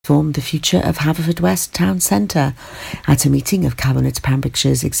formed the future of Haverfordwest Town Centre. At a meeting of Cabinet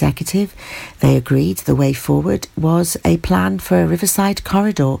Pembrokeshire's executive, they agreed the way forward was a plan for a riverside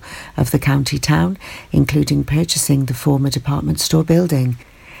corridor of the county town, including purchasing the former department store building.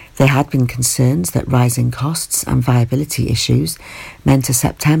 There had been concerns that rising costs and viability issues meant a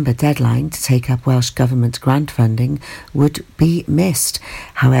September deadline to take up Welsh Government grant funding would be missed.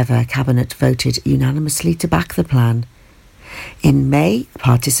 However, Cabinet voted unanimously to back the plan. In May,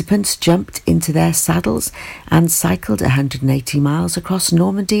 participants jumped into their saddles and cycled 180 miles across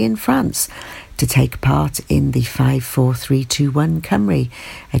Normandy in France to take part in the 5-4-3-2-1 Cymru,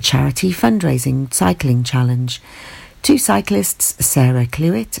 a charity fundraising cycling challenge. Two cyclists, Sarah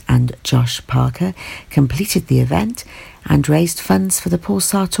Clewitt and Josh Parker, completed the event and raised funds for the Paul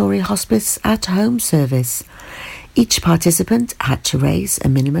Sartori Hospice at Home service. Each participant had to raise a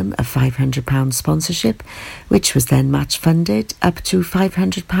minimum of £500 sponsorship, which was then match funded up to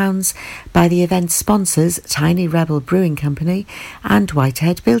 £500 by the event sponsors Tiny Rebel Brewing Company and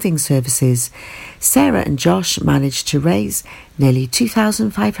Whitehead Building Services. Sarah and Josh managed to raise nearly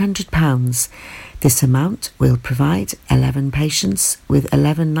 £2,500. This amount will provide 11 patients with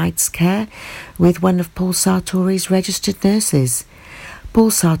 11 nights' care with one of Paul Sartori's registered nurses.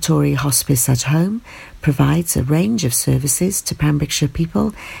 Paul Sartori Hospice at Home provides a range of services to Pembrokeshire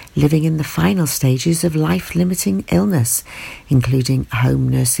people living in the final stages of life-limiting illness, including home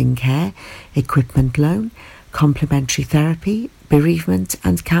nursing care, equipment loan, complementary therapy, bereavement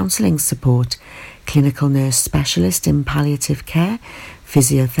and counselling support, clinical nurse specialist in palliative care,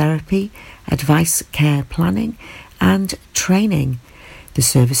 physiotherapy, advice care planning and training. The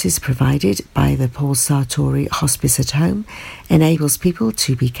services provided by the Paul Sartori Hospice at Home enables people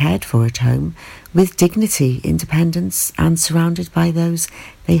to be cared for at home with dignity, independence and surrounded by those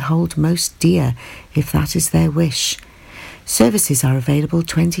they hold most dear, if that is their wish. Services are available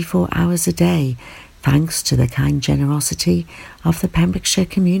 24 hours a day, thanks to the kind generosity of the Pembrokeshire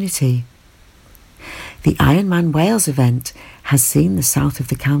community. The Ironman Wales event has seen the south of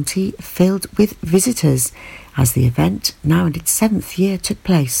the county filled with visitors as the event, now in its 7th year, took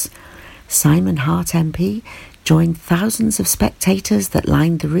place. Simon Hart MP joined thousands of spectators that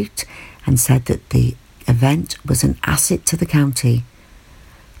lined the route and said that the event was an asset to the county.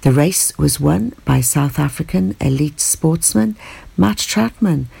 The race was won by South African elite sportsman Matt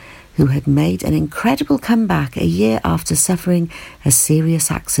Trautman, who had made an incredible comeback a year after suffering a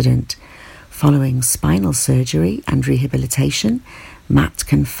serious accident. Following spinal surgery and rehabilitation, Matt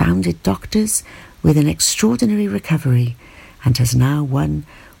confounded doctors with an extraordinary recovery and has now won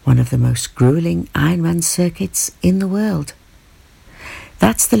one of the most gruelling Ironman circuits in the world.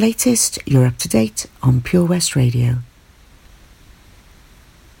 That's the latest. You're up to date on Pure West Radio.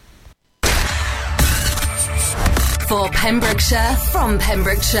 For Pembrokeshire, from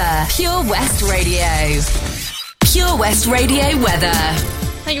Pembrokeshire, Pure West Radio. Pure West Radio weather.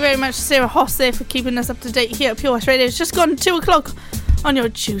 Thank you very much, Sarah Hoss, there for keeping us up to date here at Pure West Radio. It's just gone 2 o'clock on your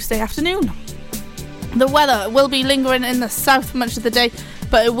Tuesday afternoon. The weather will be lingering in the south for much of the day,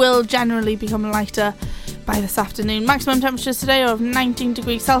 but it will generally become lighter by this afternoon. Maximum temperatures today are of 19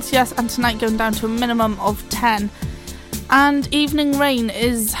 degrees Celsius and tonight going down to a minimum of 10. And evening rain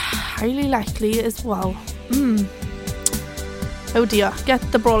is highly likely as well. Oh dear, get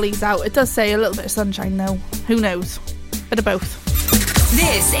the brollies out. It does say a little bit of sunshine though. Who knows? Bit of both.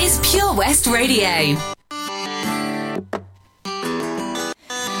 This is Pure West Radio.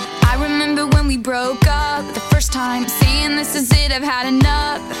 I remember when we broke up the first time, saying this is it, I've had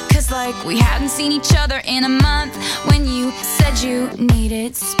enough. Cause like we hadn't seen each other in a month. When you said you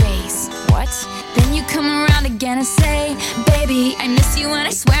needed space. What? Then you come around again and say, baby, I miss you and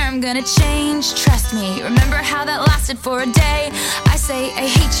I swear I'm gonna change. Trust me, remember how that lasted for a day. I say I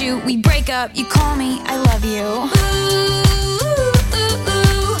hate you, we break up, you call me, I love you. Ooh.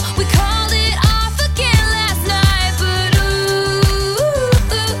 We called it off again last night, but ooh,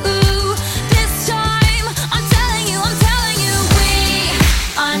 this time I'm telling you, we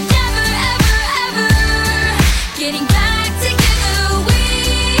are never, ever, ever getting back together.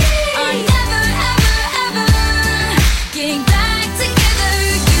 We are never, ever, ever getting back together.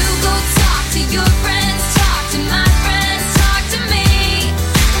 You go talk to your friends, talk to my friends, talk to me,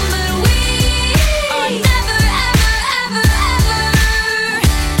 but we are never, ever, ever, ever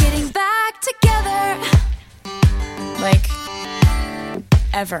getting back together. Like,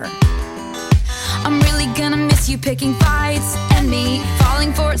 ever. I'm really gonna miss you picking fights and me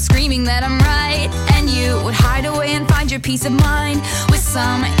falling for it, screaming that I'm right. And you would hide away and find your peace of mind with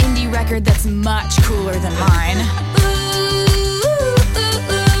some indie record that's much cooler than mine. Ooh,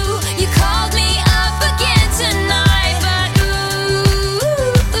 you called me up again tonight, but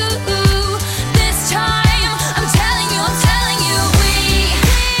ooh,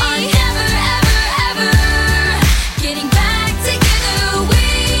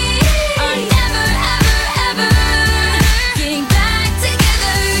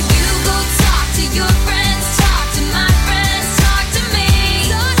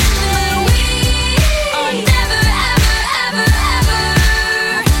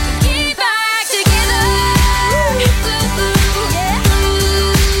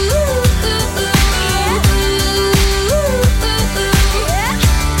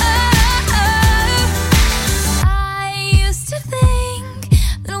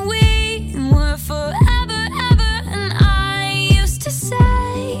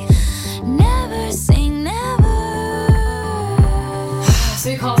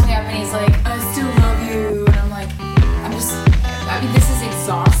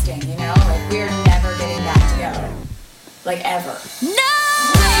 like ever. No!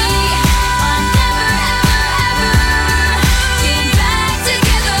 We are never, ever, ever getting back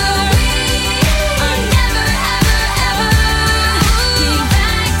together. We are never, ever, ever getting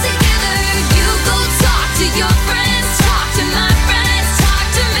back together. You go talk to your friends, talk to my friends, talk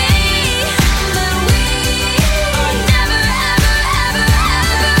to me. But we are never, ever, ever,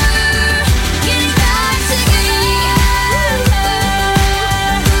 ever getting back together.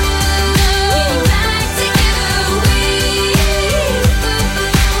 Getting back together. We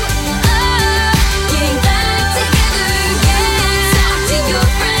getting back together. Yeah. Talk to your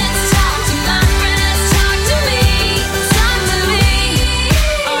friends, talk to my friends, talk to me, talk to me.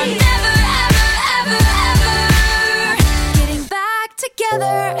 Are never, ever, ever getting back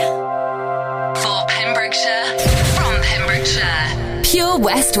together. For Pembrokeshire, from Pembrokeshire, Pure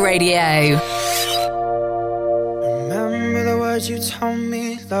West Radio. Remember the words you told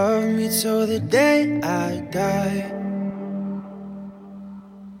me, love me till the day I die.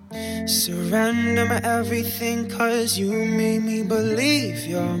 Surrender my everything, cause you made me believe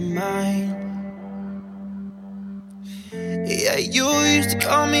you're mine. Yeah, you used to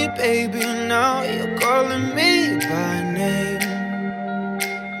call me baby, now you're calling me by name.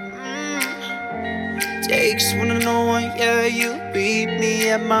 Takes one to know one, yeah, you beat me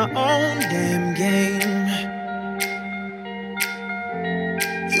at my own damn game.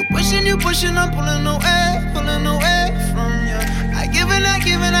 You pushing, I'm pulling away from you. I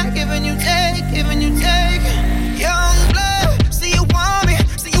giving you take. Young blood, see you want me,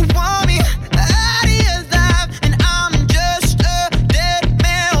 out of your life, and I'm just a dead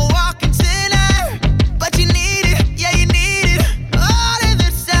man walking tonight. But you need it, yeah, you need it, all of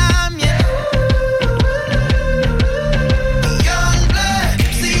the time, yeah. Young blood,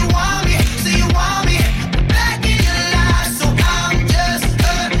 see you want me, back in your life, so I'm just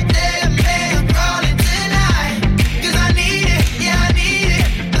a dead man crawling tonight. 'Cause I need it, yeah, I need it,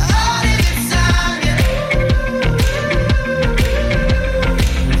 all of the time, yeah.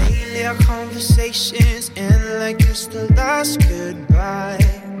 Lately our conversations end like it's the last goodbye.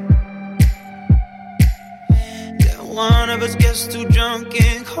 Yeah, one of us gets too drunk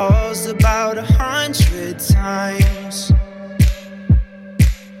and calls about 100 times.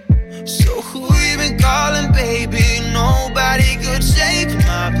 So who you been calling, baby? Nobody could take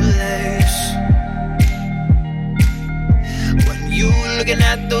my place. When you looking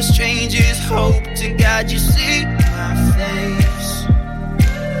at those strangers, hope to God you see my face.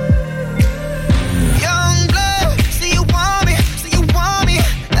 Young blood, see you want me,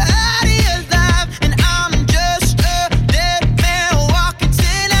 out of your life, and I'm just a dead man walking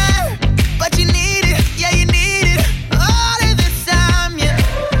tonight. But you need it, yeah, you need it, all of the time, yeah.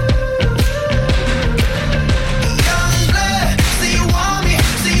 Young blood, see you want me,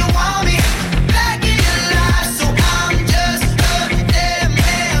 back in your life, so I'm just a dead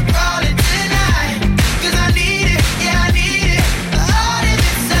man crawling tonight. 'Cause I need it, yeah, I need it, all of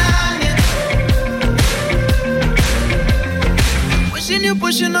the time, yeah.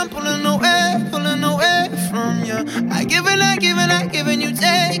 Pushing, I'm pulling away from you. I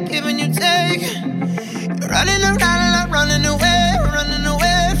giving you take. You're running around, I'm running away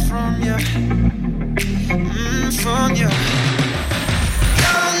from you, from you.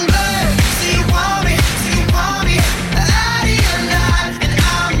 Young blood, see you want me, out of your life, and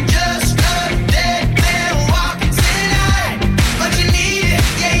I'm just a dead man walking tonight. But you need it,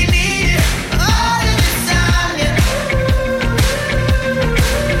 yeah, you need it, all of the time, yeah.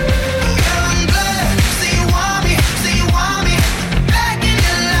 Young blood, see you want me, back in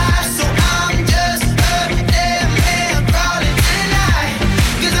your life, so I'm just a dead man crawling tonight.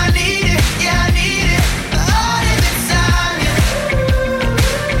 'Cause I need it, yeah, I need it, all of the time, yeah.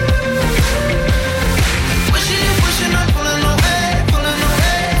 Pushing, I'm pulling away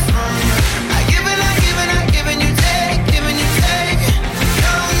from you. I giving you take.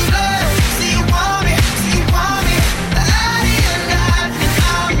 Young blood, see you want me, out of your life, and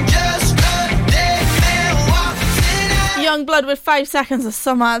I'm just a dead man walking tonight. Young Blood with 5 Seconds of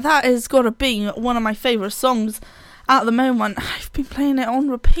Summer. That is got to be one of my favourite songs at the moment. I've been playing it on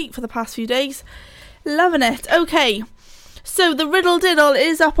repeat for the past few days. Loving it. Okay, so the Riddle Diddle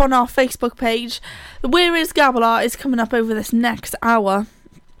is up on our Facebook page. The Where is Gabalarr is coming up over this next hour.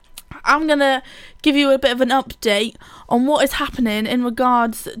 I'm going to give you a bit of an update on what is happening in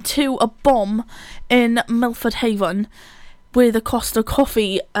regards to a bomb in Milford Haven, where the Costa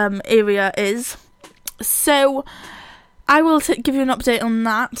Coffee area is. So I will give you an update on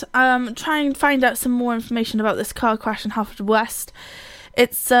that. Try and find out some more information about this car crash in Haverfordwest.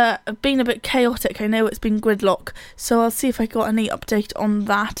 It's been a bit chaotic. I know it's been gridlock, so I'll see if I got any update on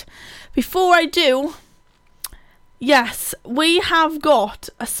that. Before I do, Yes, we have got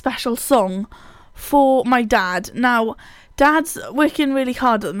a special song for my dad. Now, Dad's working really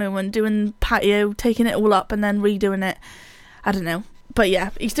hard at the moment, doing patio, taking it all up and then redoing it. I don't know. But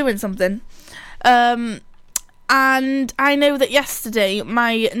yeah, he's doing something. And I know that yesterday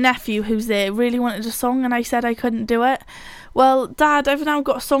my nephew who's there really wanted a song and I said I couldn't do it. Well, Dad, I've now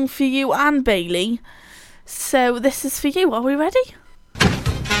got a song for you and Bailey. So this is for you. Are we ready?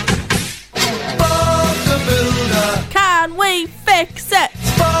 Bob the Builder. Can we fix it?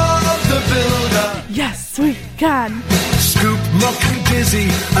 Bob the Builder. Yes, we can. Scoop, Muck and Dizzy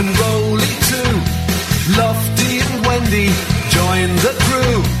and Rolly too. Lofty and Wendy join the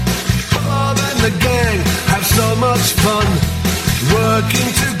crew. Bob and the gang have so much fun.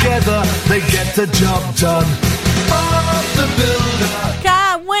 Working together, they get the job done. Bob the Builder.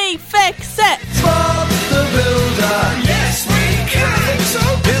 Can we fix it? Bob the Builder. Yes, we can. So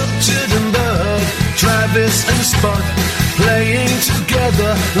Pilchard and Bird, Travis and Spud, playing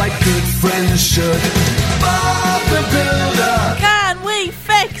together like good friends should. Bob the Builder. Can we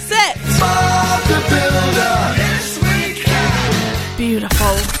fix it? Bob the Builder. Yes, we can.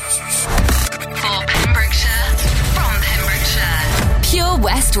 Beautiful. For Pembrokeshire, from Pembrokeshire, Pure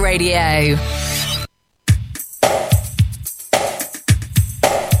West Radio.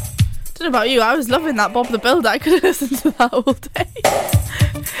 Don't know about you, I was loving that Bob the Builder. I could have listened to that all day.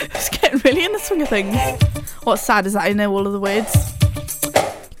 It's getting really in the swing of things. What's sad is that I know all of the words.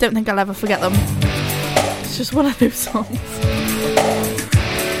 Don't think I'll ever forget them. It's just one of those songs.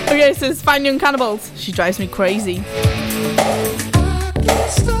 Okay, so it's Fine Young Cannibals. She drives me crazy.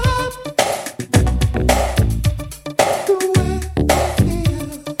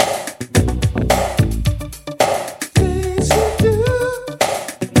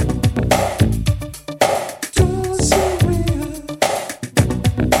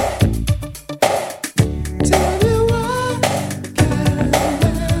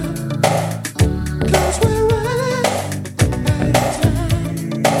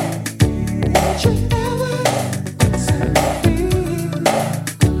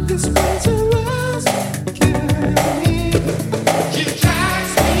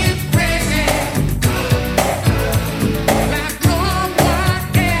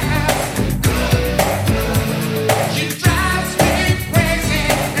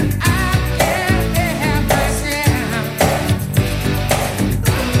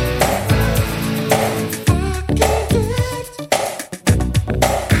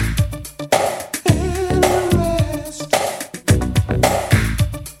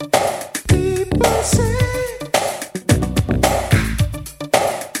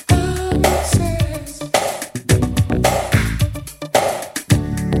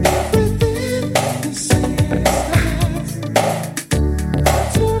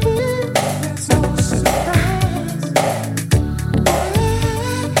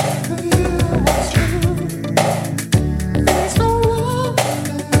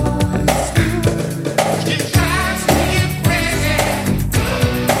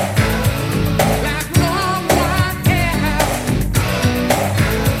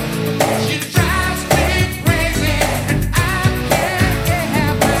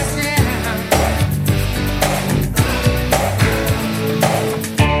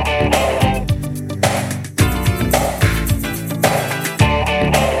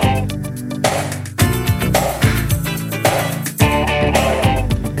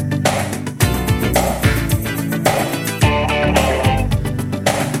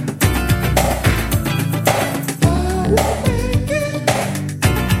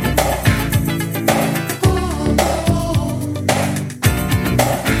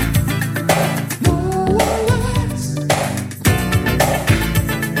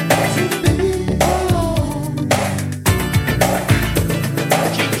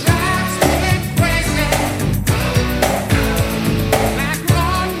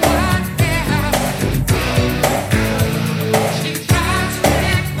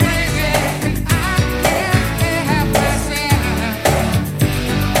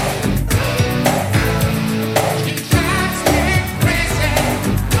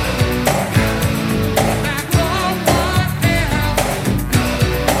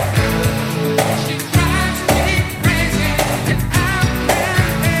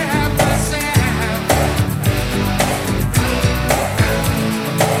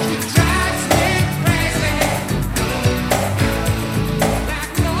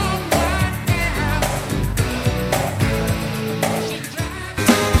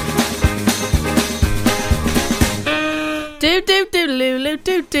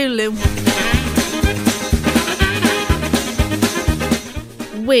 Do-do-do-loo-loo-do-do-loo.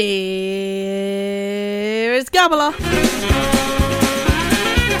 Where is Gabalarr.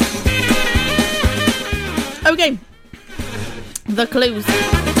 Okay, the clues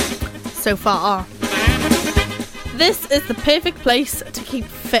so far are: this is the perfect place to keep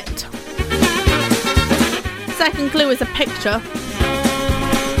fit. Second clue is a picture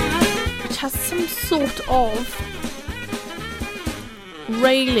which has some sort of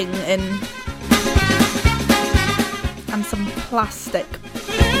railing in and some plastic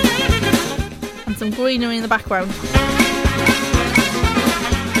and some greenery in the background.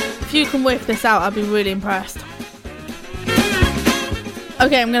 If you can work this out, I'd be really impressed.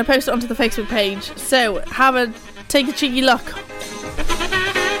 Okay, I'm going to post it onto the Facebook page, so take a cheeky look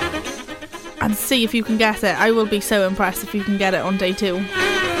and see if you can get it. I will be so impressed if you can get it on day 2.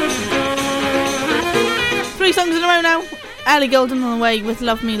 3 songs in a row now. Ellie Goulding on the way with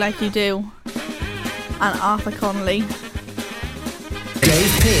Love Me Like You Do, and Arthur Connolly.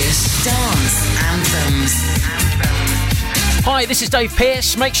 Dave Pearce Dance Anthems. Hi, this is Dave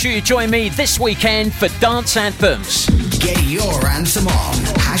Pearce. Make sure you join me this weekend for Dance Anthems. Get your anthem on.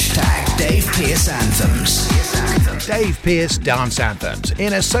 Hashtag Dave Pearce Anthems. Dave Pearce Dance Anthems,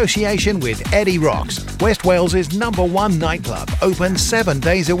 in association with Eddie Rocks, West Wales's #1 nightclub, open 7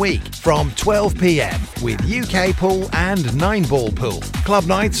 days a week from 12 p.m. with UK pool and 9-ball pool. Club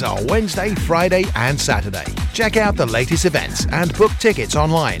nights are Wednesday, Friday and Saturday. Check out the latest events and book tickets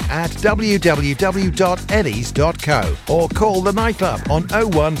online at www.eddies.co or call the nightclub on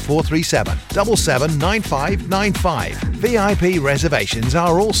 01437 779595. VIP reservations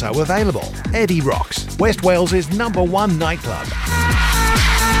are also available. Eddie Rocks, West Wales's #1 nightclub.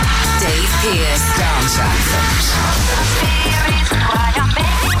 Dave Pearce Dance Anthems.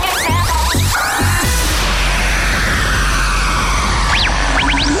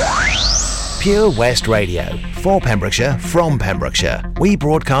 Pure West Radio, for Pembrokeshire, from Pembrokeshire. We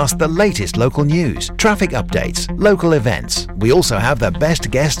broadcast the latest local news, traffic updates, local events. We also have the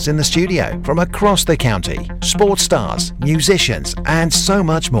best guests in the studio from across the county, sports stars, musicians, and so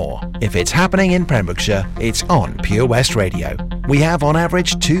much more. If it's happening in Pembrokeshire, it's on Pure West Radio. We have on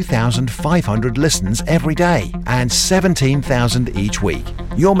average 2,500 listens every day and 17,000 each week.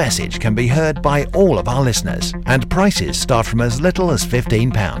 Your message can be heard by all of our listeners, and prices start from as little as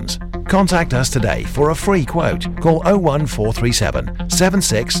 £15. Contact us today for a free quote. Call 01437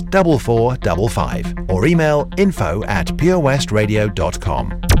 764455 or email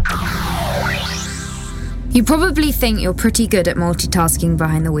info@purewestradio.com. You probably think you're pretty good at multitasking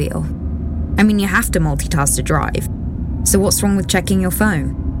behind the wheel. I mean, you have to multitask to drive. So what's wrong with checking your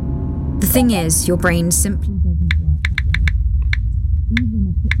phone? The thing is, your brain simply doesn't work that way. Even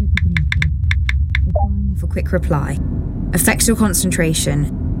a quick look at the message, or firing off a quick reply, affects your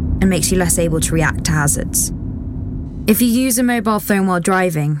concentration and makes you less able to react to hazards. If you use a mobile phone while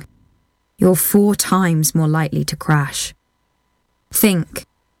driving, you're 4 times more likely to crash. Think.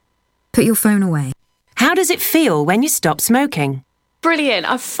 Put your phone away. How does it feel when you stop smoking? Brilliant,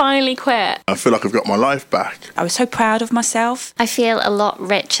 I've finally quit. I feel like I've got my life back. I was so proud of myself. I feel a lot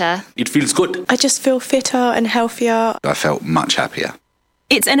richer. It feels good. I just feel fitter and healthier. I felt much happier.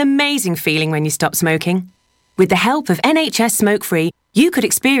 It's an amazing feeling when you stop smoking. With the help of NHS Smoke Free, you could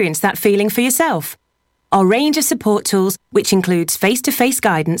experience that feeling for yourself. Our range of support tools, which includes face-to-face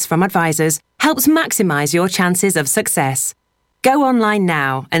guidance from advisors, helps maximise your chances of success. Go online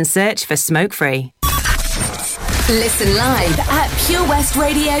now and search for Smoke Free. Listen live at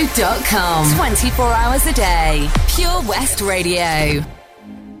purewestradio.com. 24 hours a day. Pure West Radio.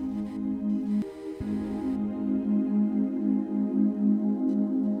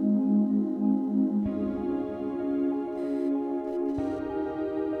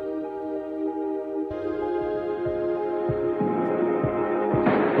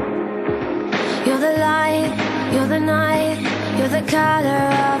 You're the light, you're the night, you're the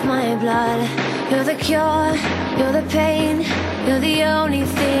color of my blood. You're the cure, you're the pain, you're the only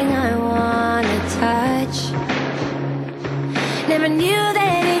thing I wanna touch. Never knew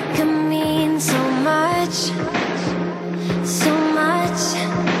that it could mean so much, so much.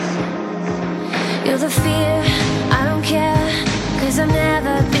 You're the fear, I don't care, 'cause I've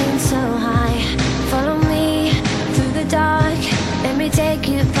never been so high. Follow me through the dark, let me take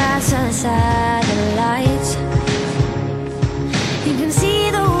you past the satellites. You can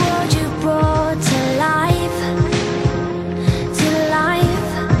see the world you brought to life, to life.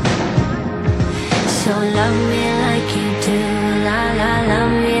 So love me like you do, la la,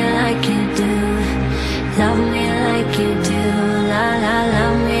 love me like you do. Love me like you do, la la,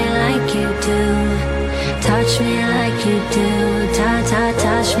 love me like you do. Touch me like you do,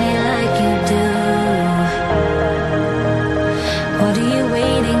 touch me like you do. What are you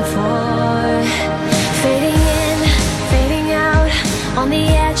waiting for? Fading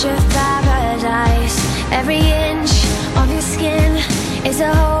picture paradise. Every inch of your skin is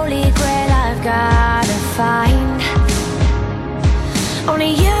a holy grail I've gotta find.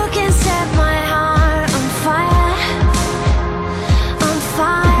 Only you can set my heart on fire, on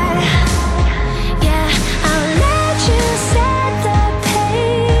fire. Yeah, I'll let you set the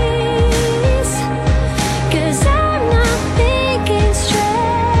pace, 'cause I'm not thinking straight.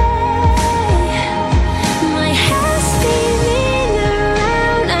 My head's spinning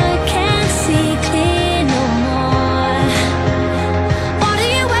around, I can't see clear no more. What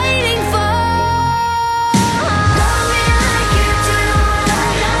are you waiting for? Love me like you do,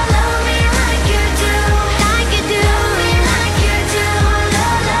 love me like you do, like you do. Love me like you do,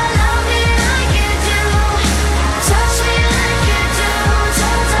 love me like you do. Touch me like you do,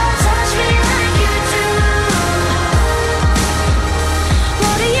 touch me like you do.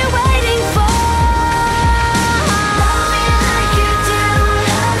 What are you waiting for? Love me like you do,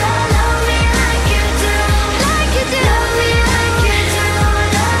 love me like you do, like you do. Love me like you do,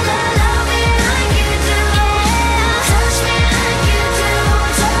 love me like you do. Touch me like you do,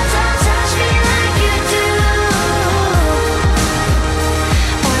 touch me like you do.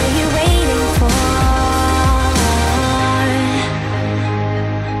 What are you waiting for?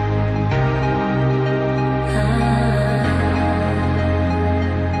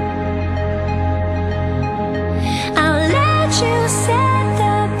 I'll let you set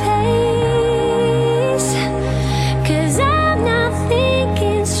the pace, 'cause I'm not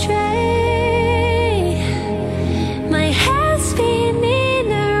thinking straight. My head's spinning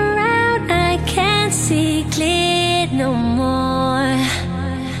around, I can't see clear no more.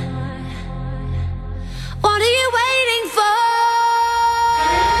 What are you waiting for?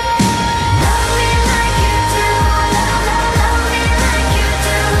 Love me like you do, love me like you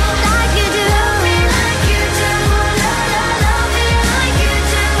do, like you do. Love me like you do, love me like you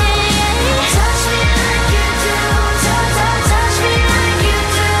do. Touch me like you do, touch me like you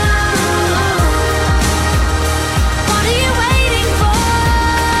do. What are you waiting for?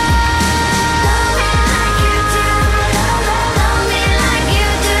 Love me like you do, love me like you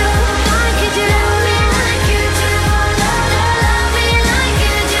do, like you do. Love me like you do, love me like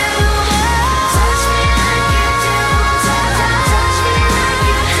you do. Touch me like you do, touch me like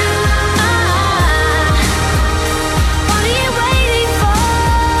you do. What are you waiting for?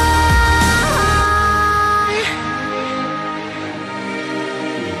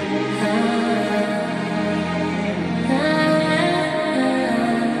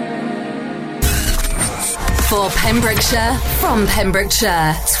 'For Pembrokeshire, from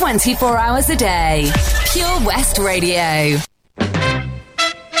Pembrokeshire, 24 hours a day. Pure West Radio.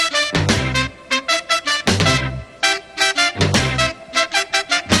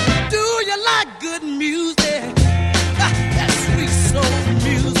 Do you like good music? That sweet soul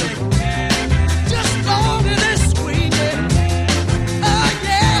music. Just long as it's swinging. Oh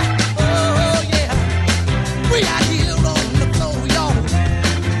yeah, oh yeah. We are here on the floor, y'all.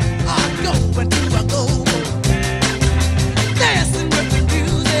 I'm going to a go-go. Dancing with the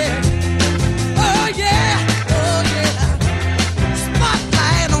music. Oh yeah, oh yeah.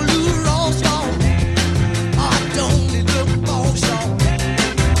 Spotlight on Lou Ross, y'all. I don't need look for y'all.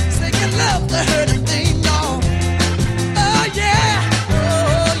 Singing love to her to thing, y'all. Oh yeah,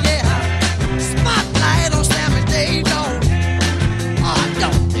 oh yeah. Spotlight on Sammy Dave, y'all. I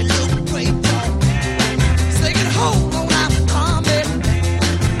don't need look great, y'all. Singing hold on, I'm coming.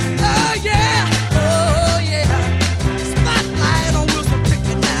 Oh yeah, oh yeah. Spotlight on Wilson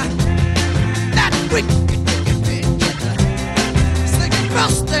Pickett now. That wicked singing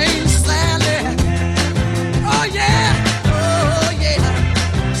Rustin Sally. Oh yeah, oh yeah.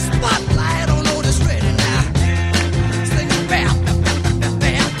 Spotlight on Otis Redding now. Singing bam, bam, bam,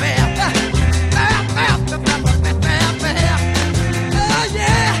 bam, bam, bam, bam, bam, bam, bam, bam, bam. Oh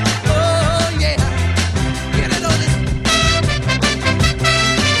yeah, oh yeah. Get it, Otis.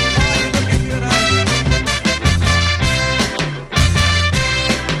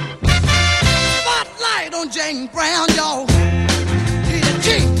 Spotlight on James Brown, y'all. He's the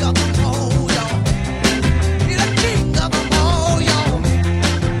king of them all, y'all. He's the king of them all, y'all.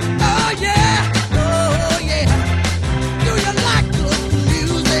 Oh yeah, oh yeah. Do you like good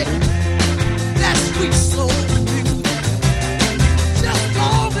music? That sweet soul music. Just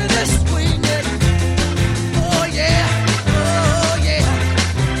long as it's swinging. Oh yeah, oh yeah.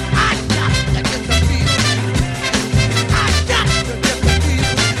 I got to get the feeling. I got to get the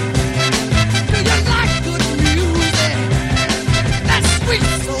feeling. Do you like good music?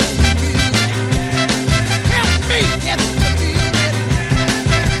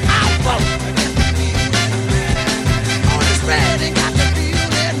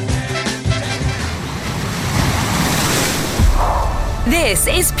 This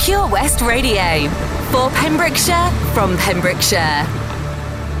is Pure West Radio. For Pembrokeshire, from Pembrokeshire.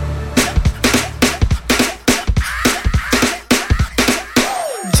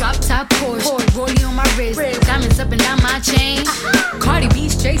 Drop top Porsche, rollie on my wrist, diamonds up and down my chain. Cardi B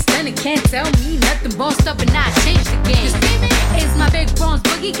straight stunning, can't tell me nothing. Bossed up and I changed the game. It's my big bronze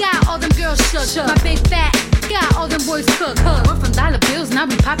boogie, got all them girls shook. My big fat, got all them boys cooked. We're from dollar bills, now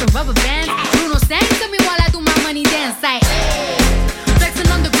we popping rubber bands. Bruno sang to me while I do my money dance like, hey.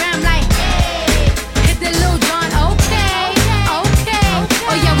 Flexing on the gram like, hey. Hit that Lil Jon, okay, okay.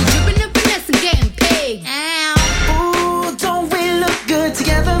 Oh yeah, we dripping and finesse and getting paid. Ooh, don't we look good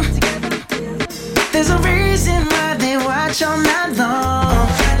together? There's a reason why they watch all night long.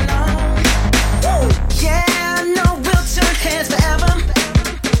 Yeah, I know we'll turn heads forever.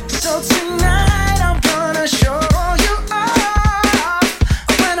 So tonight I'm gonna show you off.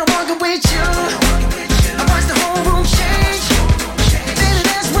 When I walk with you, I watch the whole room change. Baby,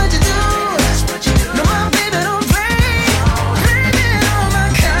 that's what you do. No, my baby don't play. Blame it on my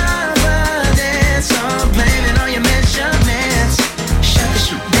confidence, or blame it on your measurements. Shut the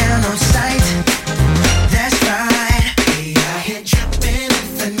shit down on sight. That's right. We out here dripping in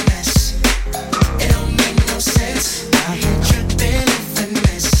finesse. It don't make no sense. Out here dripping in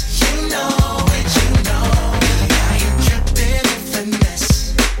finesse. You know it, you know. We out here dripping in finesse.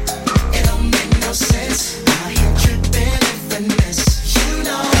 It don't make no sense. Out here dripping in finesse. You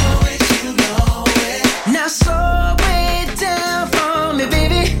know it, you know it. Now slow it down for me,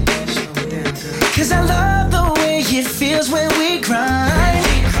 baby. 'Cause I love the way it feels when we grind.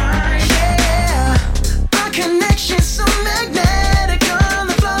 Yeah, our connection's so magnetic on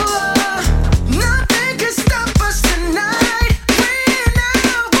the floor. Nothing can stop us tonight. We're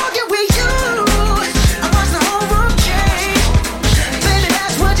now walking with you. I watch the whole room change. Baby,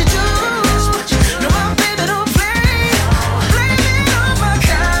 that's what you do. No, my baby don't play. Blame it on my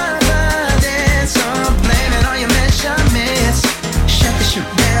confidence, or blame it on your measurements. Shut the shit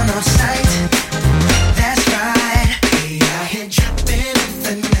down on sight. That's right. We out here dripping in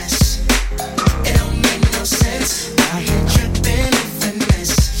finesse. It don't make no sense. Out here dripping in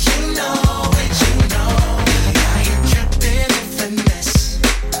finesse. You know it, you know. We out here dripping in finesse.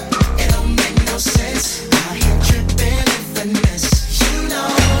 It don't make no sense. Out here dripping in finesse. You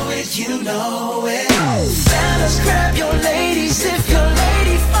know it, you know it. Fellas, grab your ladies if your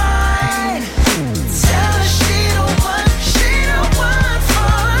lady fine. Tell her she the one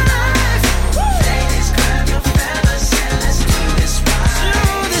for life. Ladies, grab your fellas and let's do this right. Do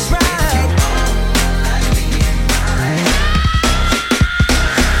this right. Like me and mine.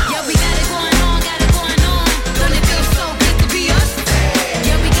 Yeah, we got it going on, got it going on. Don't it feel so good to be us?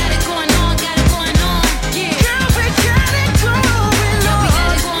 Yeah, we got it going on, got it going on. Yeah, Girl, we got it going on. yeah, we got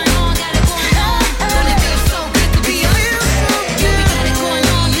it going on, got it going on. Don't it feel so good to be us? Yeah, we got it going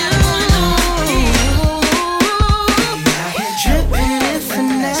on, got it going on. Out here dripping in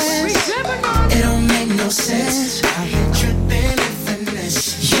finesse. It don't make no sense. Out here dripping in finesse.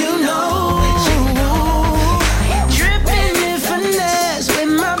 You know it, you know. Dripping in finesse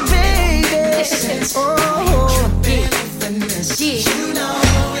with my baby. Oh, dripping in finesse. You know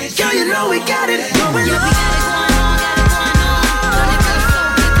it. Girl, you know we got it going Yeah, we on. got it going on, got it going on. Don't it feel so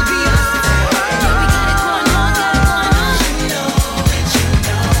good to be us? Yeah, we got it going on, got it going on.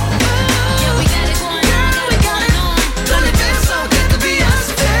 Yeah, we got it going on, got it going on. Don't it feel so good to be us?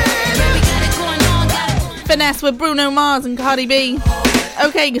 Yeah, we got it going on, got it going on. Finesse with Bruno Mars and Cardi B.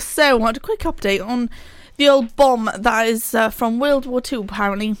 Okay, so I want a quick update on the old bomb that is from World War II,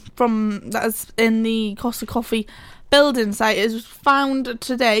 apparently. That is in the Costa Coffee building site. It was found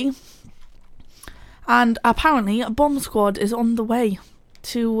today. And apparently a bomb squad is on the way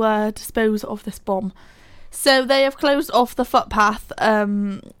to dispose of this bomb. So they have closed off the footpath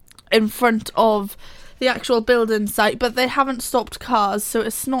in front of the actual building site, but they haven't stopped cars, so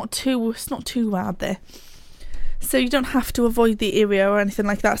it's not too bad there. So you don't have to avoid the area or anything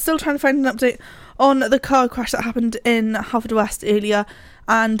like that. Still trying to find an update on the car crash that happened in Haverfordwest earlier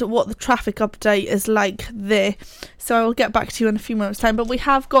and what the traffic update is like there. So I will get back to you in a few moments' time. But we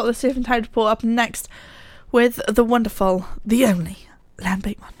have got the Surf and Tide report up next with the wonderful, the only, Len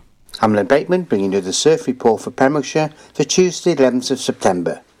Bateman. I'm Len Bateman, bringing you the surf report for Pembrokeshire for Tuesday 11th of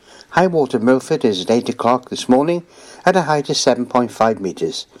September. High water Milford is at 8 o'clock this morning at a height of 7.5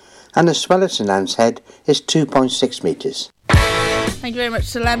 metres, and the swell at St Anne's Head is 2.6 metres. Thank you very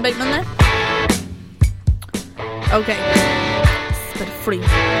much to Len Bateman there. Okay, it's a bit of Freeze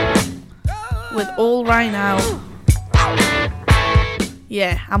with All Right Now.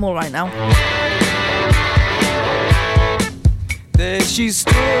 Yeah, I'm all right now. There she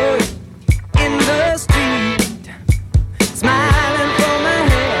stood in the street, smiling from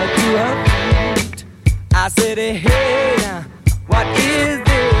said, hey, now, what is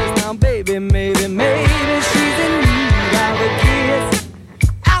this? Now, baby, maybe she's in need of a kiss.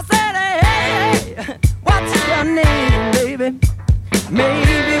 I said, hey, what's your name, baby?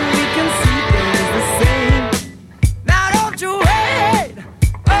 Maybe we can see things the same. Now, don't you wait,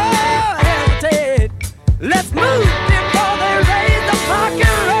 oh, hesitate. Let's move before they raise the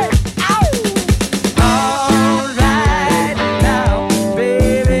parking rate.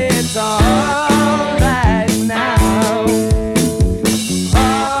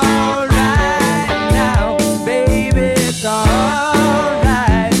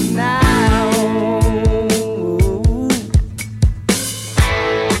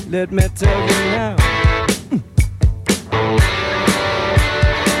 Let me tell you now.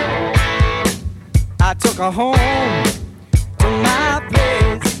 I took her home to my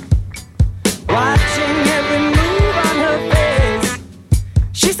place, watching every move on her face.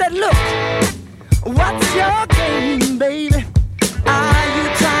 She said, look, what's your game, baby? Are you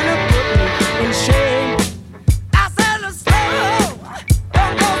trying to put me in shame? I said, look, slow,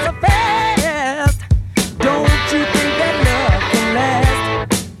 don't go so fast. Don't you think that love can last?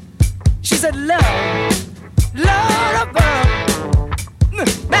 She said, love, love above.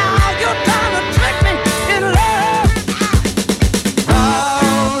 Now you're trying to trick me in love.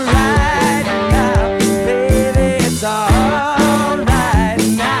 All right now, baby, it's all right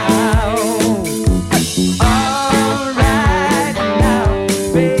now. All right now,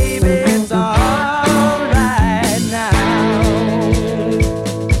 baby, it's all right now.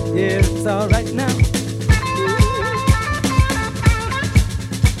 Yeah, it's all right now.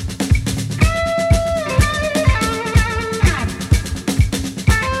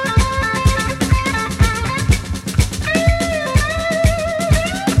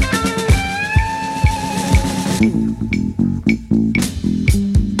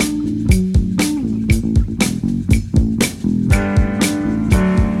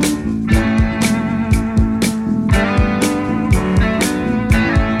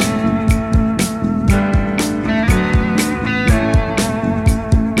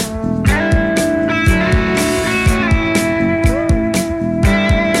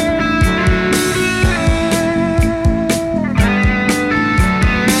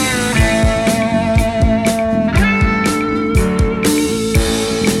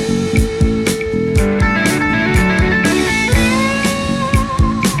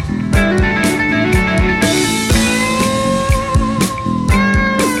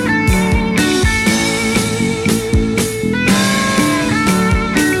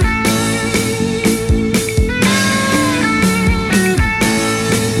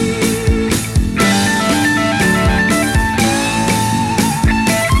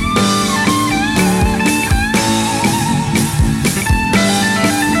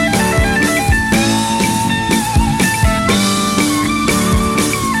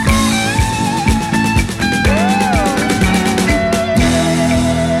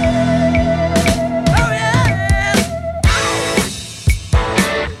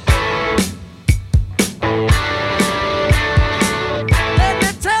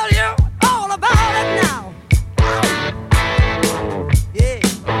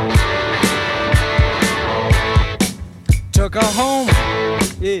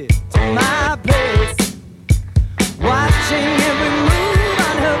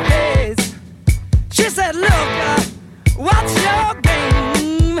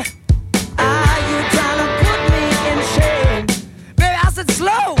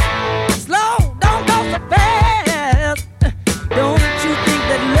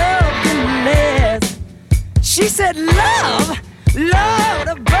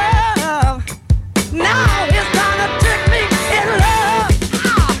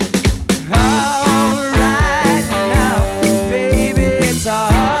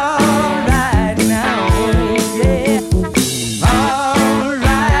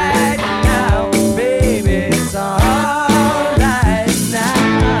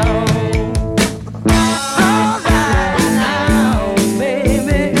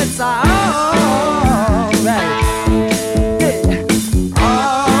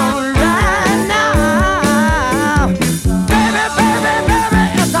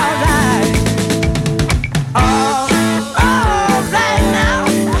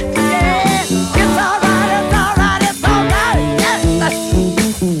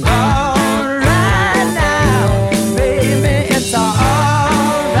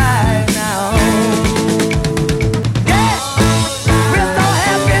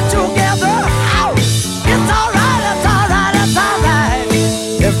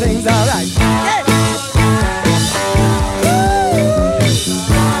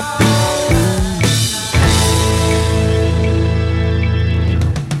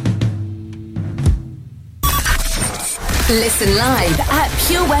 Listen live at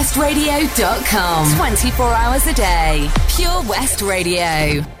purewestradio.com. 24 hours a day. Pure West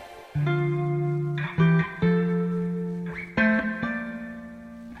Radio.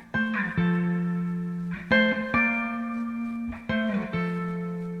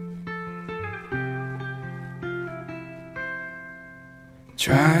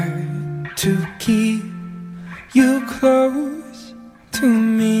 Try to keep you close to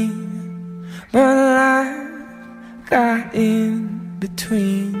me, but life got in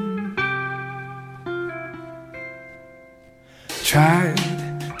between. Tried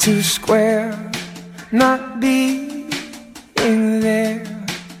to square not being there,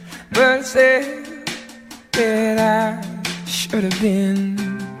 but said that I should have been.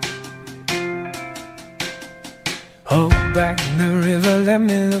 Hold back the river, let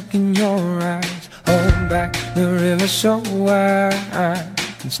me look in your eyes. Hold back the river so I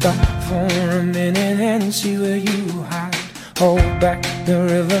can stop for a minute and see where you hide. Hold back the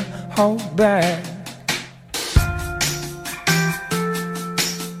river, hold back.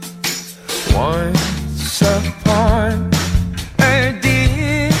 Once upon a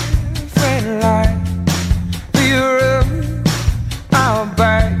different life, we rubbed our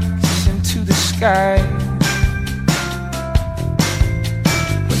backs into the sky.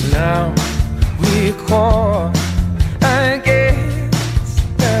 Now we're caught against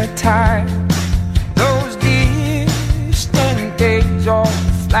the tide. Those distant days all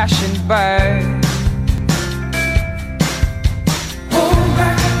flashing by. Hold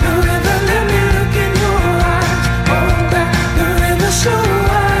back the river, let me look in your eyes. Hold back the river so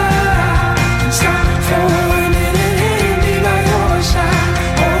I can stop for a minute and be by your side.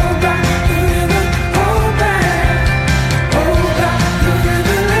 Hold back the river, hold back. Hold back the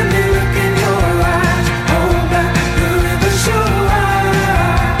river, let me look in your eyes. Hold back the river so I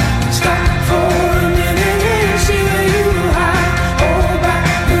can stop for a minute and see where you hide. Hold back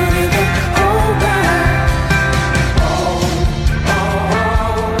the river, hold back.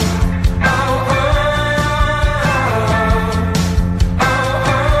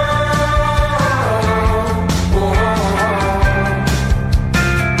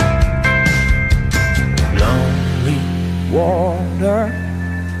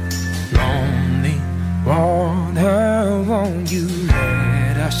 Lonely water, won't you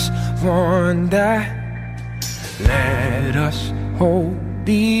let us wander? Let us hold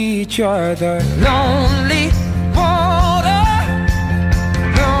each other. Lonely water,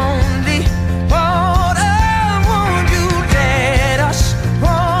 won't you let us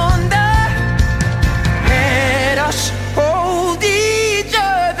wander? Let us hold each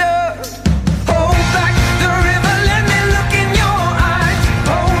other. Hold back the river, let me look in your eyes.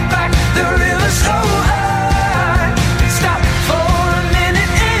 Hold back the river so I can stop for a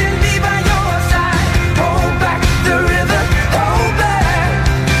minute and be by your side. Hold back the river, hold back.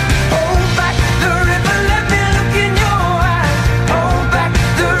 Hold back the river, let me look in your eyes. Hold back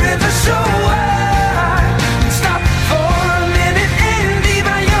the river so I can stop for a minute and be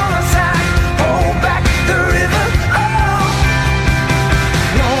by your side. Hold back the river, oh.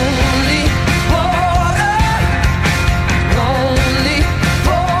 Lonely water,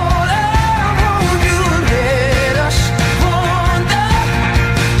 won't you let us wander?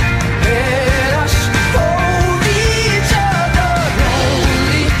 Let us hold each other.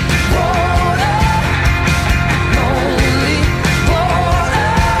 Lonely water,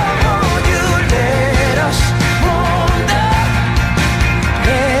 won't you let us wander?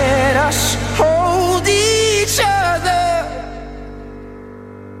 Let us hold each other.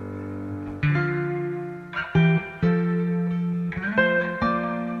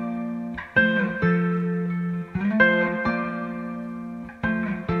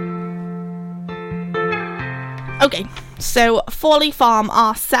 Okay, so Fawley Farm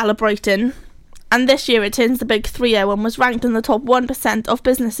are celebrating, and this year it turns the big 3-0 and was ranked in the top 1% of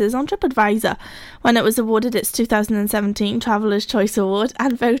businesses on TripAdvisor when it was awarded its 2017 Traveller's Choice Award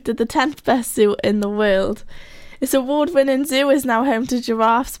and voted the 10th best zoo in the world. Its award-winning zoo is now home to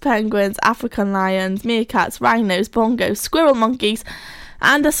giraffes, penguins, African lions, meerkats, rhinos, bongos, squirrel monkeys,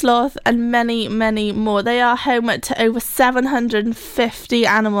 and a sloth, and many, many more. They are home to over 750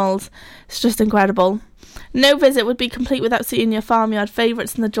 animals. It's just incredible. No visit would be complete without seeing your farmyard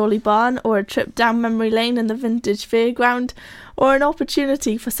favourites in the Jolly Barn, or a trip down memory lane in the vintage fairground, or an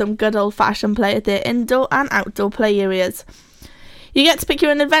opportunity for some good old-fashioned play at their indoor and outdoor play areas. You get to pick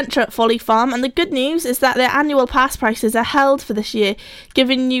your own adventure at Folly Farm, and the good news is that their annual pass prices are held for this year,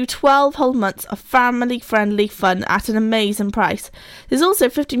 giving you 12 whole months of family-friendly fun at an amazing price. There's also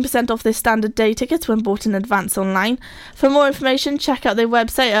 15% off their standard day tickets when bought in advance online. For more information, check out their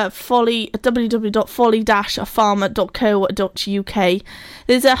website at www.folly-farm.co.uk.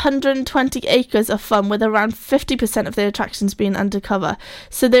 There's 120 acres of fun, with around 50% of their attractions being undercover,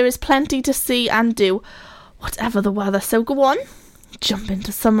 so there is plenty to see and do, whatever the weather. So go on, jump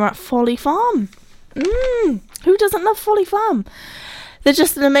into summer at Folly Farm. Who doesn't love Folly Farm? They're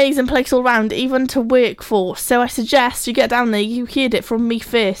just an amazing place all round, even to work for, so I suggest you get down there. You heard it from me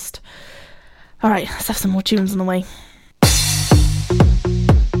first. Alright, let's have some more tunes on the way.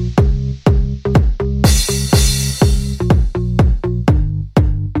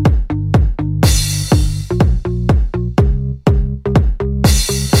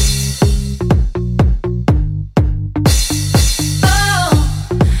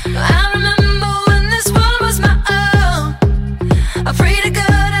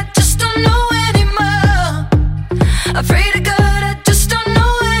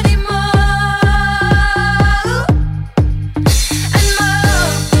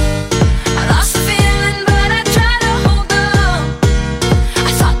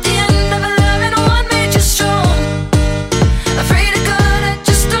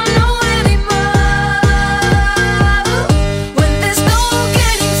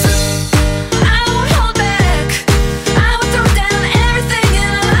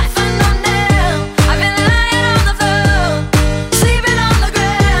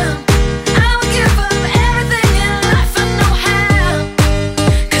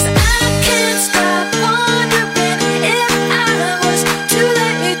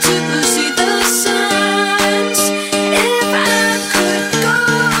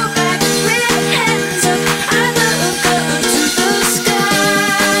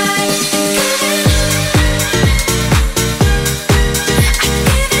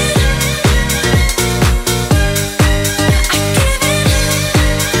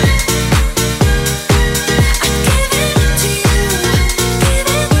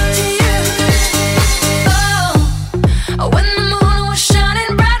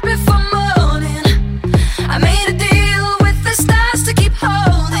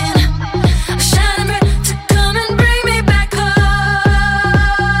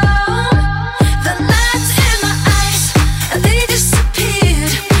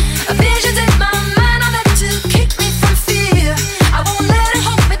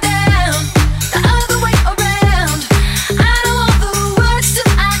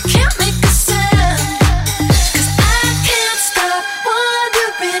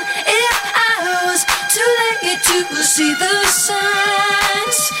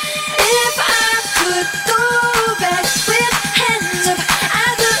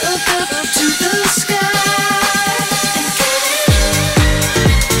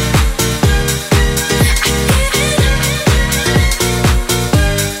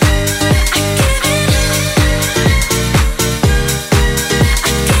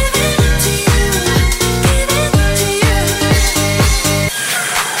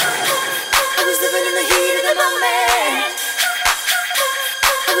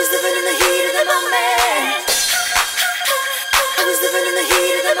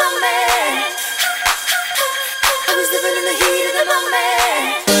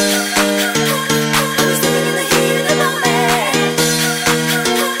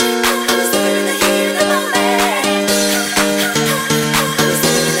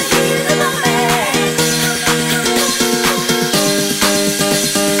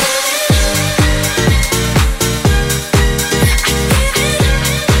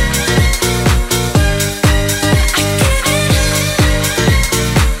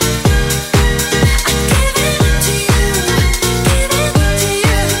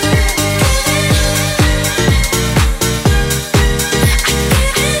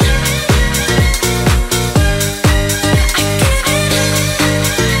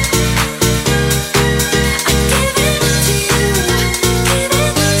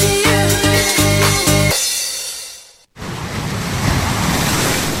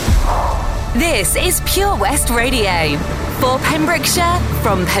 This is Pure West Radio for Pembrokeshire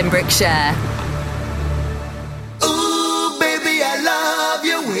from Pembrokeshire. Ooh, baby, I love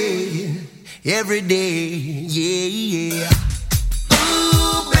your way every day, yeah, yeah.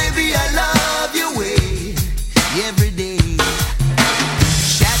 Ooh, baby, I love your way every day.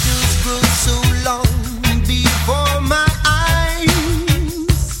 Shadows grow so long before my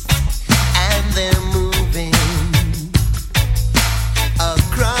eyes, and they're moving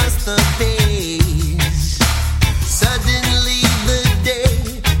across the page. Suddenly the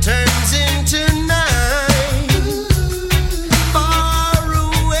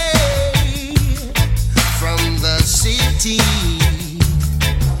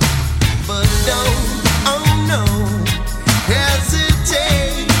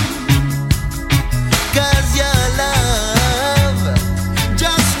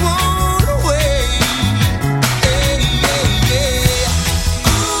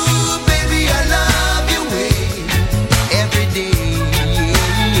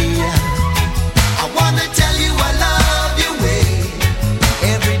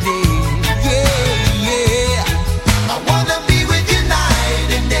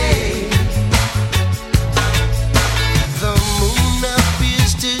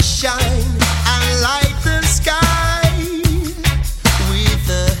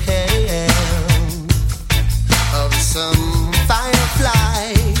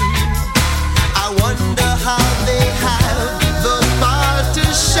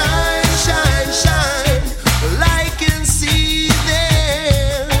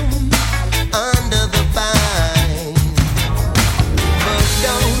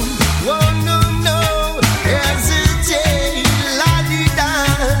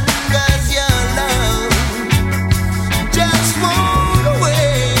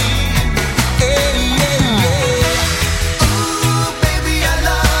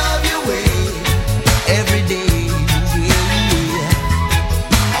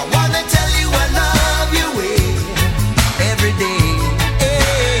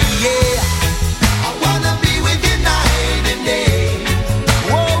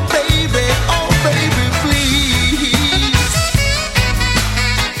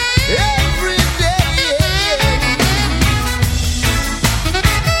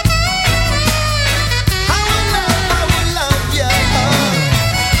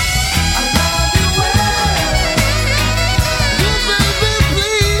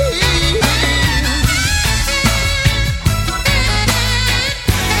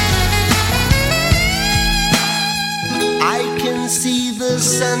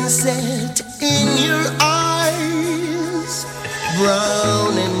sunset in your eyes,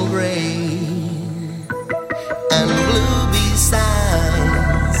 brown and gray and blue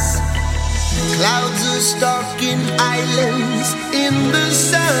besides. Clouds are stalking islands in the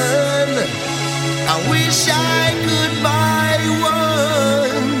sun. I wish I could buy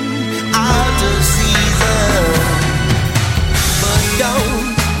one out of season, but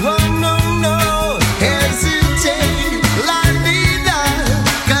don't, oh no, no, hesitate, la vida,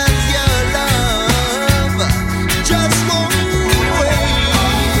 'cause your love just won't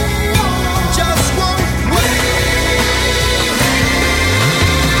wait, just won't wait.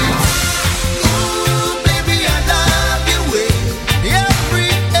 Ooh, baby, I love your way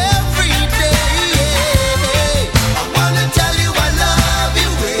every day. I wanna tell you I love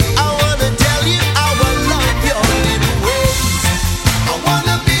your way. I wanna tell you how I love your little ways. I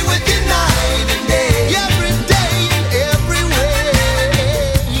wanna be with you night and day, every day and every way.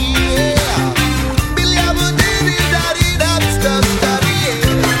 Yeah. Billy, I would daddy, that stuff, daddy.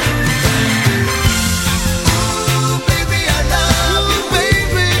 Ooh, baby, I love you,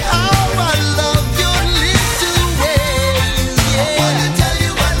 baby, how I love your little ways. Yeah. I wanna tell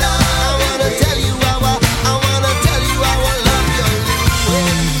you I love. I wanna tell you how I wanna tell you how I love your little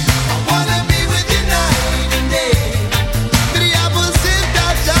ways. I wanna be with you night and day. Billy, I would say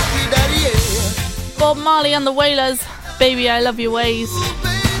that, daddy. Bob Marley and the Wailers, Baby I Love Your Ways.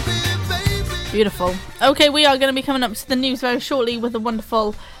 Beautiful. Okay, we are going to be coming up to the news very shortly with the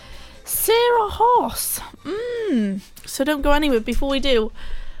wonderful Sarah Hoss. So don't go anywhere. Before we do,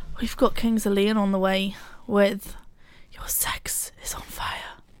 we've got Kings of Leon on the way with Your Sex is on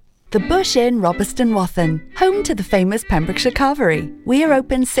Fire. The Bush Inn, Robertson Wathen, home to the famous Pembrokeshire Carvery. We are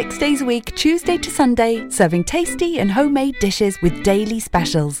open 6 days a week, Tuesday to Sunday, serving tasty and homemade dishes with daily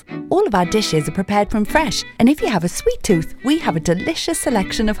specials. All of our dishes are prepared from fresh, and if you have a sweet tooth, we have a delicious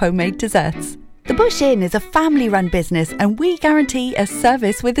selection of homemade desserts. The Bush Inn is a family-run business, and we guarantee a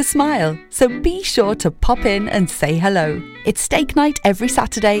service with a smile. So be sure to pop in and say hello. It's steak night every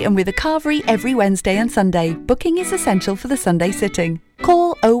Saturday and with a carvery every Wednesday and Sunday. Booking is essential for the Sunday sitting.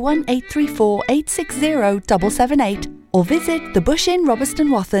 Call 01834 860 778 or visit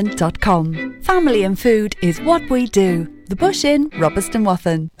thebushinrobertsonwathen.com. Family and food is what we do. The Bush Inn, Robertson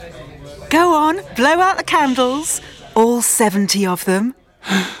Wathen. Go on, blow out the candles. All 70 of them.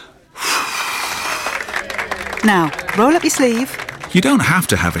 Now, roll up your sleeve. You don't have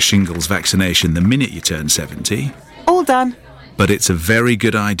to have a shingles vaccination the minute you turn 70. All done. But it's a very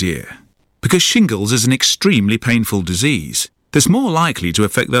good idea. Because shingles is an extremely painful disease that's more likely to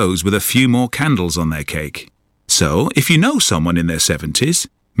affect those with a few more candles on their cake. So, if you know someone in their 70s,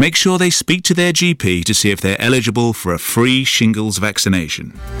 make sure they speak to their GP to see if they're eligible for a free shingles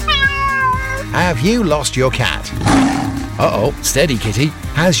vaccination. Have you lost your cat? Uh-oh, steady kitty.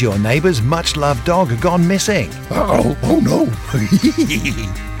 Has your neighbour's much-loved dog gone missing? Uh-oh, oh no.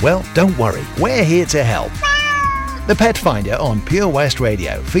 Well, don't worry, we're here to help. The Pet Finder on Pure West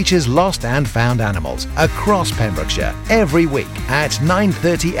Radio features lost and found animals across Pembrokeshire every week at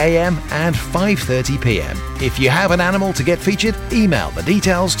 9:30am and 5:30pm. If you have an animal to get featured, email the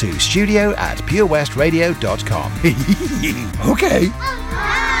details to studio@purewestradio.com. Okay.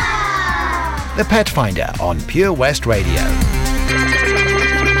 The Pet Finder on Pure West Radio.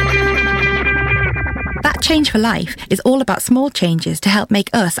 That Change for Life is all about small changes to help make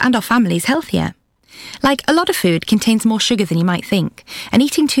us and our families healthier. Like, a lot of food contains more sugar than you might think, and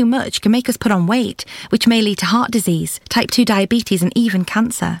eating too much can make us put on weight, which may lead to heart disease, type 2 diabetes and even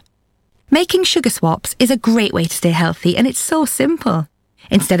cancer. Making sugar swaps is a great way to stay healthy, and it's so simple.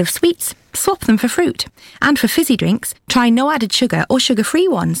 Instead of sweets, swap them for fruit. And for fizzy drinks, try no added sugar or sugar-free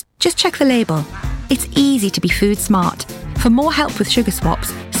ones. Just check the label. It's easy to be food smart. For more help with sugar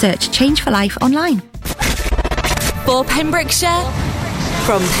swaps, search Change for Life online. For Pembrokeshire,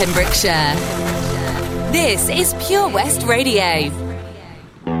 from Pembrokeshire, this is Pure West Radio.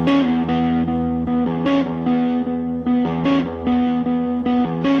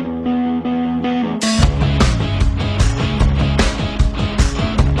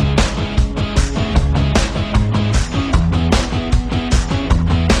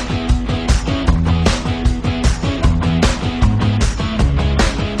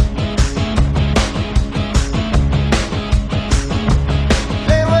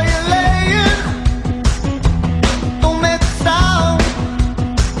 Stay where you're laying. Don't make a sound.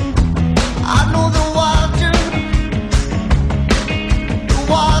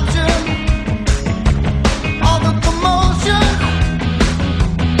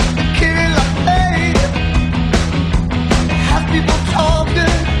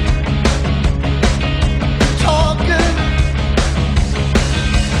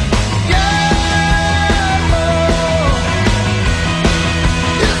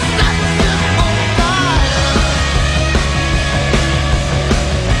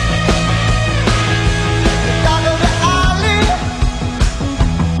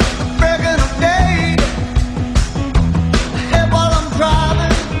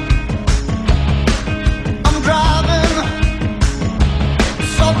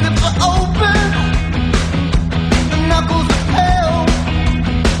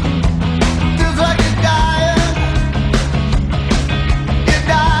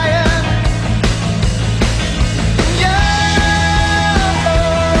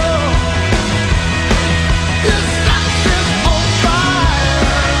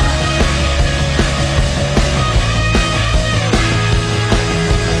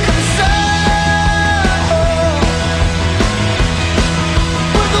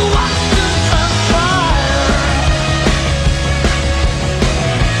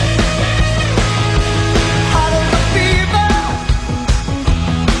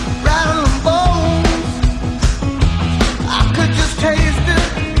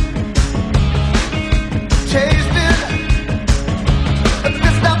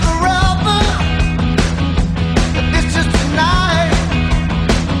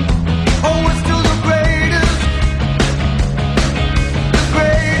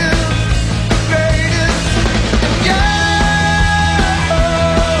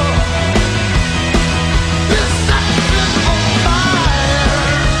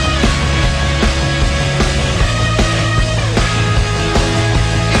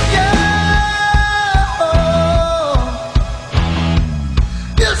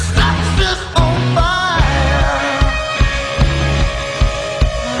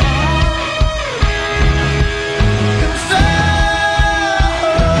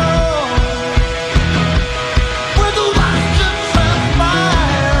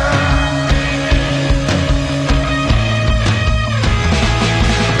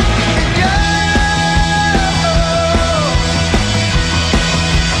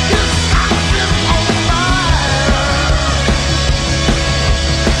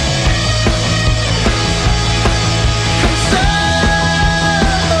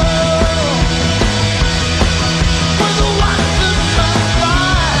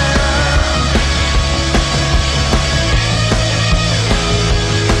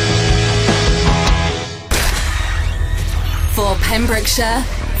 Pembrokeshire,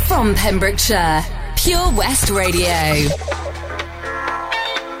 from Pembrokeshire, Pure West Radio.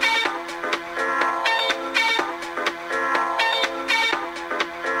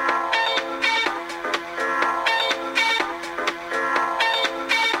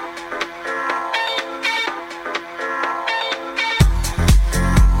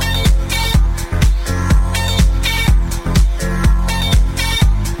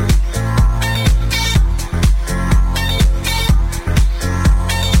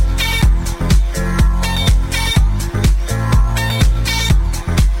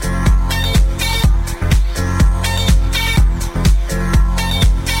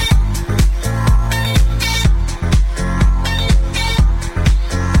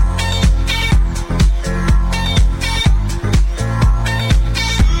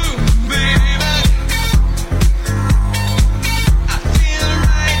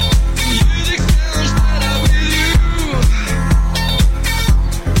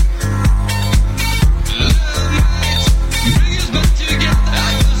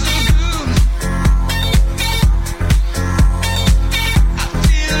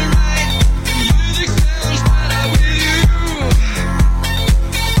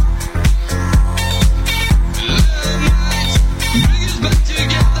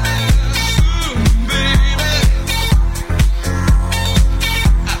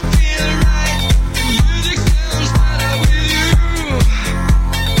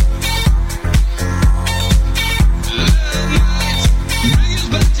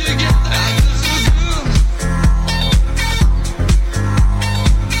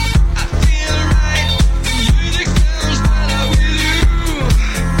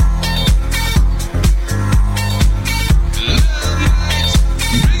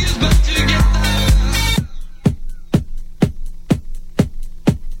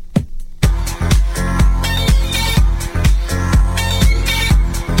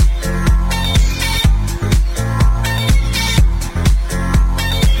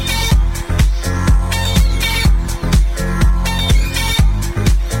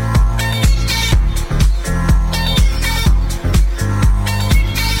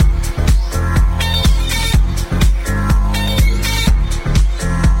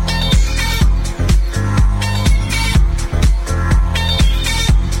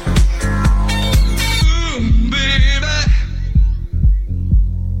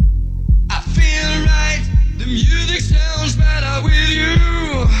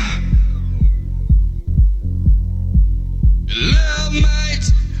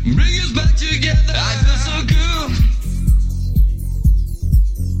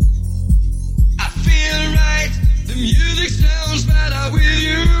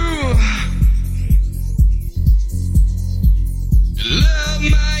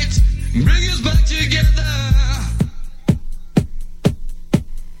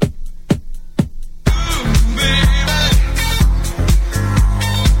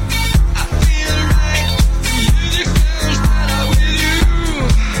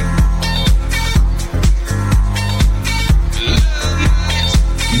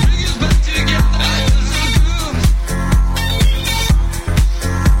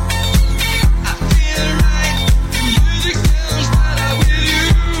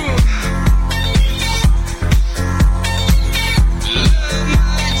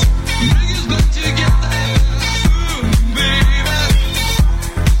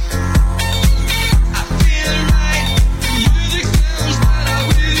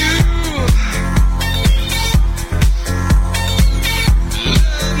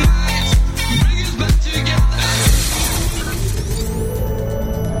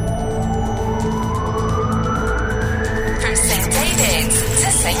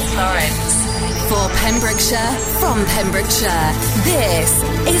 For Pembrokeshire, from Pembrokeshire, this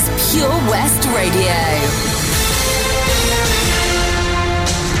is Pure West Radio.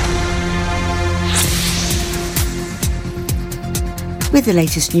 With the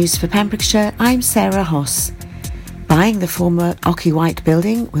latest news for Pembrokeshire, I'm Sarah Hoss. Buying the former Ocky White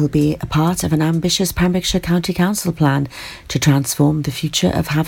building will be a part of an ambitious Pembrokeshire County Council plan to transform the future of